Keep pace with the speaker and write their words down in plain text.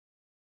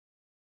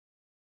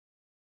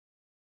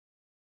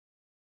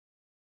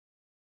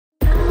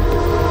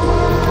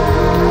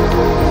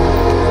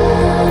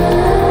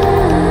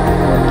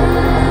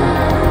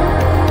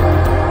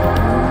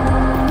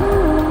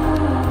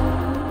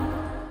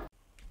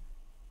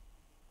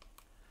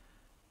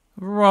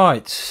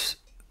Right,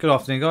 good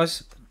afternoon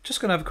guys. Just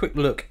going to have a quick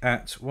look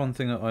at one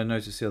thing that I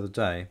noticed the other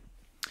day.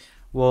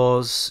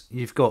 Was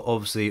you've got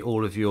obviously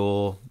all of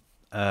your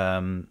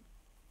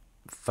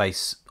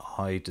face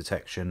eye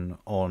detection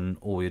on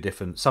all your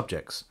different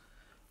subjects.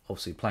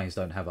 Obviously planes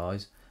don't have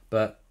eyes,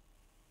 but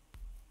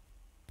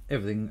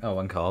everything,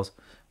 and cars,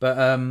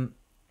 but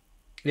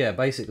yeah,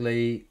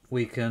 basically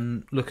we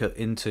can look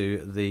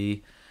into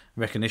the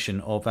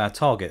recognition of our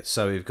targets.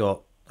 So we've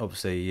got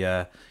obviously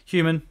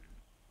human,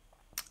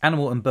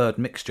 animal and bird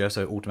mixture,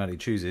 so it automatically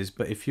chooses,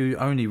 but if you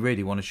only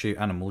really want to shoot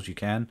animals you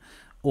can,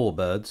 or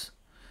birds,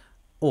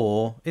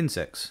 or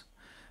insects,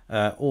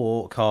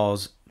 or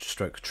cars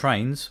stroke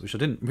trains, which I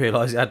didn't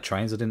realise it had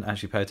trains, I didn't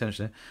actually pay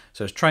attention to.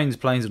 So it's trains,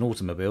 planes and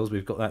automobiles,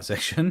 we've got that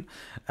section,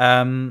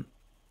 and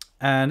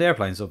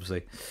airplanes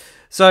obviously.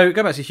 So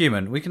go back to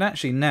human, we can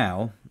actually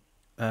now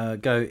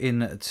go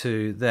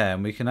into there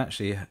and we can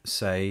actually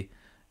say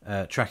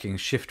tracking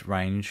shift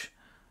range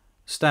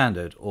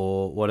standard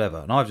or whatever,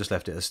 and I've just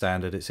left it as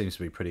standard. It seems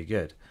to be pretty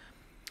good,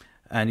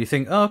 and you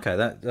think, oh, okay,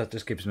 that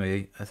just gives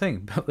me a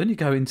thing. But when you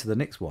go into the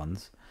next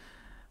ones,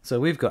 so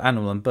we've got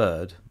animal and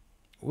bird,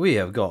 we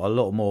have got a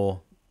lot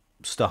more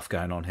stuff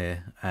going on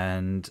here,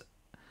 and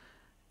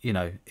you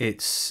know,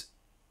 it's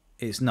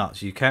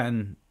nuts. You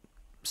can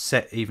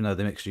set, even though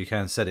the mixture, you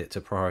can set it to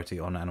priority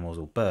on animals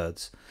or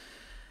birds.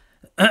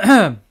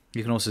 You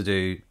can also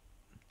do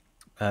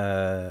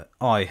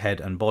eye, head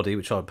and body,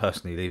 which I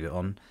personally leave it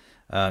on.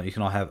 You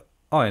can have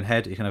eye and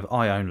head, you can have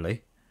eye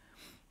only,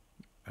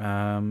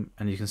 and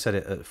you can set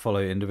it at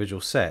follow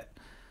individual set.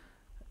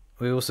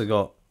 We also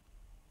got,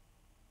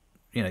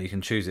 you know, you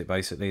can choose it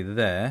basically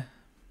there.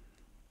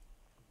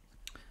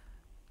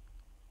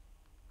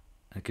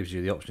 It gives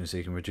you the options, so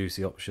you can reduce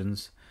the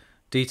options.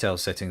 Detail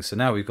settings, so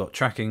now we've got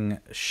tracking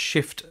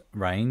shift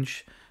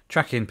range,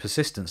 tracking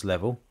persistence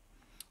level,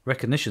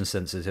 recognition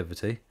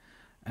sensitivity,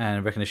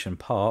 and recognition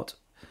part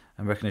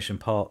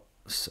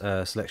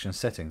selection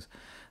settings.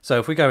 So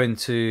if we go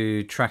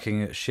into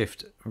tracking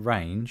shift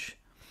range,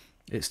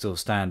 it's still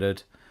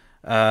standard.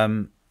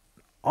 I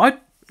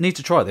need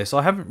to try this.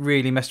 I haven't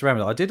really messed around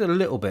with it. I did a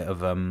little bit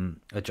of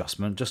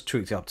adjustment, just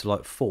tweaked it up to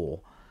like 4,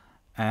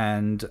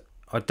 and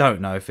I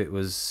don't know if it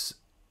was,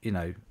 you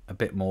know, a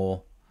bit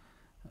more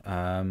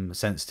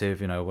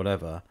sensitive, you know,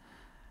 whatever.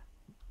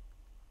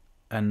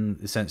 And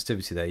the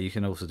sensitivity there, you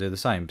can also do the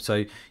same.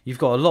 So you've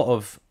got a lot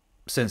of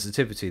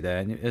sensitivity there,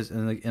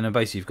 and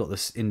basically you've got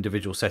this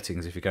individual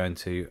settings if you go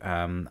into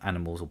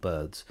animals or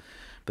birds,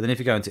 but then if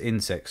you go into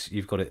insects,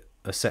 you've got it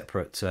a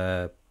separate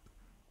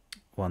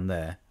one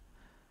there.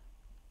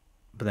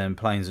 But then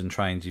planes and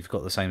trains, you've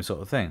got the same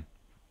sort of thing,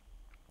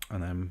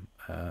 and then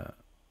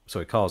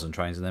sorry, cars and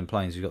trains, and then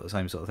planes, you've got the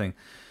same sort of thing.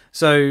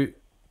 So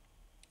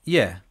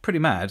yeah, pretty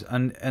mad.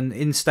 And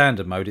in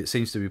standard mode it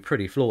seems to be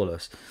pretty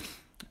flawless.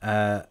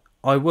 I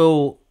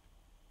will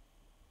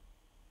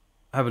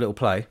have a little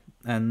play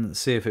and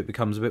see if it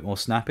becomes a bit more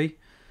snappy.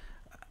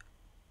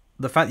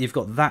 The fact that you've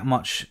got that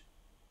much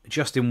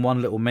just in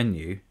one little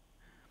menu,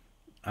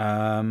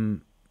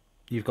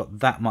 you've got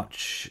that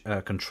much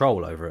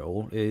control over it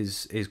all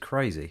is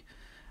crazy.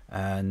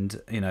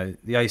 And you know,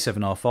 the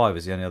A7R5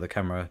 is the only other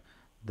camera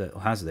that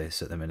has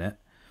this at the minute,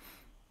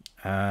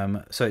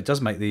 so it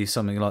does make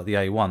something like the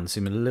A1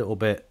 seem a little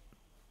bit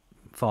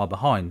far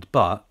behind.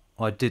 But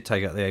I did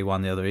take out the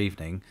A1 the other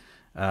evening,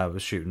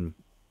 was shooting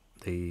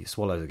the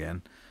swallows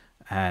again,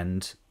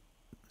 and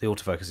the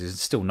autofocus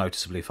is still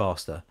noticeably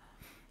faster.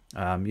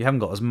 You haven't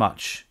got as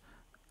much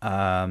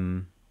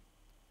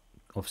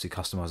obviously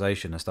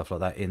customization and stuff like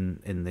that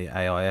in the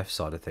AIF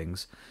side of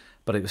things,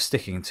 but it was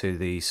sticking to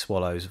the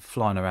swallows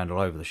flying around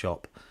all over the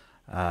shop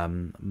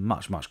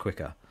much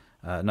quicker,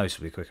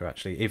 noticeably quicker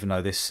actually, even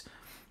though this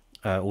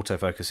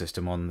autofocus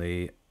system on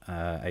the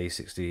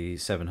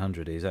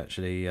A6700 is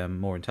actually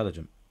more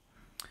intelligent.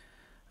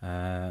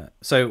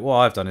 So what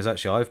I've done is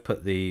actually I've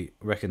put the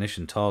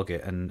recognition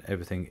target and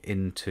everything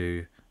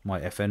into my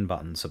FN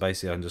button, so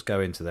basically I can just go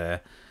into there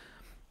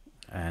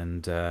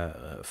and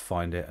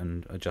find it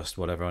and adjust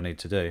whatever I need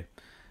to do.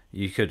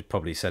 You could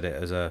probably set it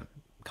as a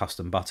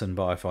custom button,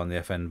 but I find the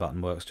FN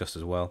button works just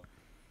as well.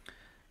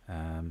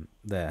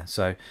 There,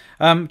 so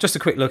just a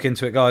quick look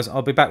into it, guys.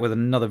 I'll be back with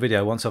another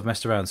video once I've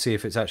messed around, see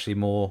if it's actually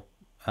more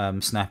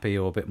snappy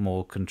or a bit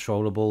more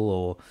controllable,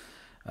 or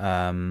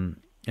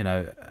you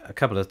know, a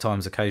couple of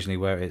times occasionally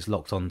where it's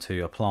locked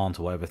onto a plant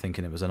or whatever,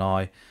 thinking it was an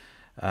eye.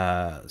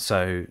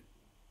 So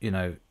you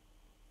know,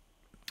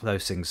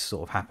 those things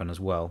sort of happen as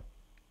well.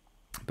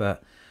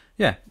 But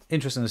yeah,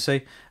 interesting to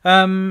see.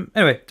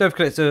 Anyway, don't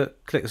forget to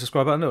click the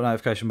subscribe button, little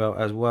notification bell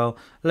as well.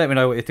 Let me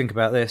know what you think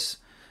about this.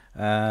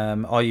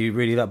 Are you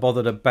really that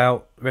bothered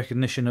about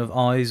recognition of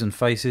eyes and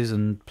faces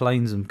and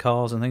planes and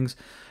cars and things?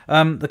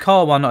 The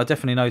car one I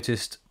definitely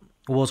noticed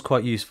was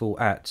quite useful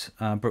at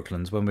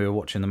Brooklands when we were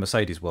watching the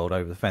Mercedes World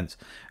over the fence,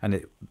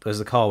 and as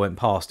the car went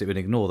past, it would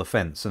ignore the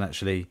fence and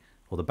actually,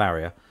 or the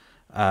barrier,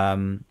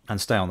 and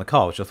stay on the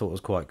car, which I thought was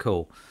quite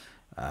cool.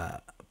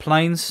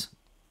 Planes,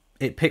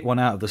 it picked one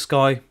out of the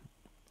sky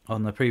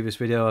on the previous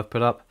video I've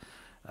put up.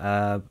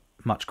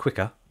 much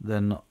quicker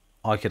than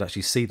I could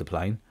actually see the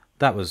plane.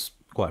 That was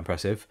quite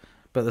impressive.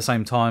 But at the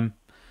same time,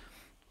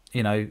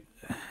 you know,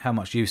 how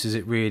much use is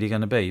it really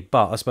going to be?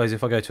 But I suppose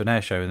if I go to an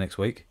air show next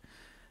week,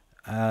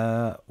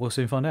 we'll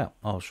soon find out.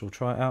 I shall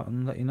try it out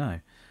and let you know.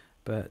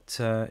 But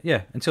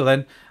yeah, until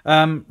then,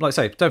 like I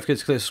say, don't forget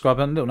to click the subscribe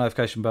button, little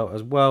notification bell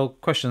as well.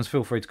 Questions,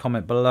 feel free to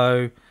comment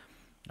below.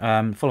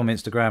 Follow me on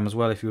Instagram as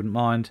well if you wouldn't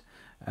mind.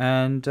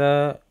 And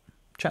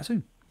chat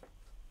soon.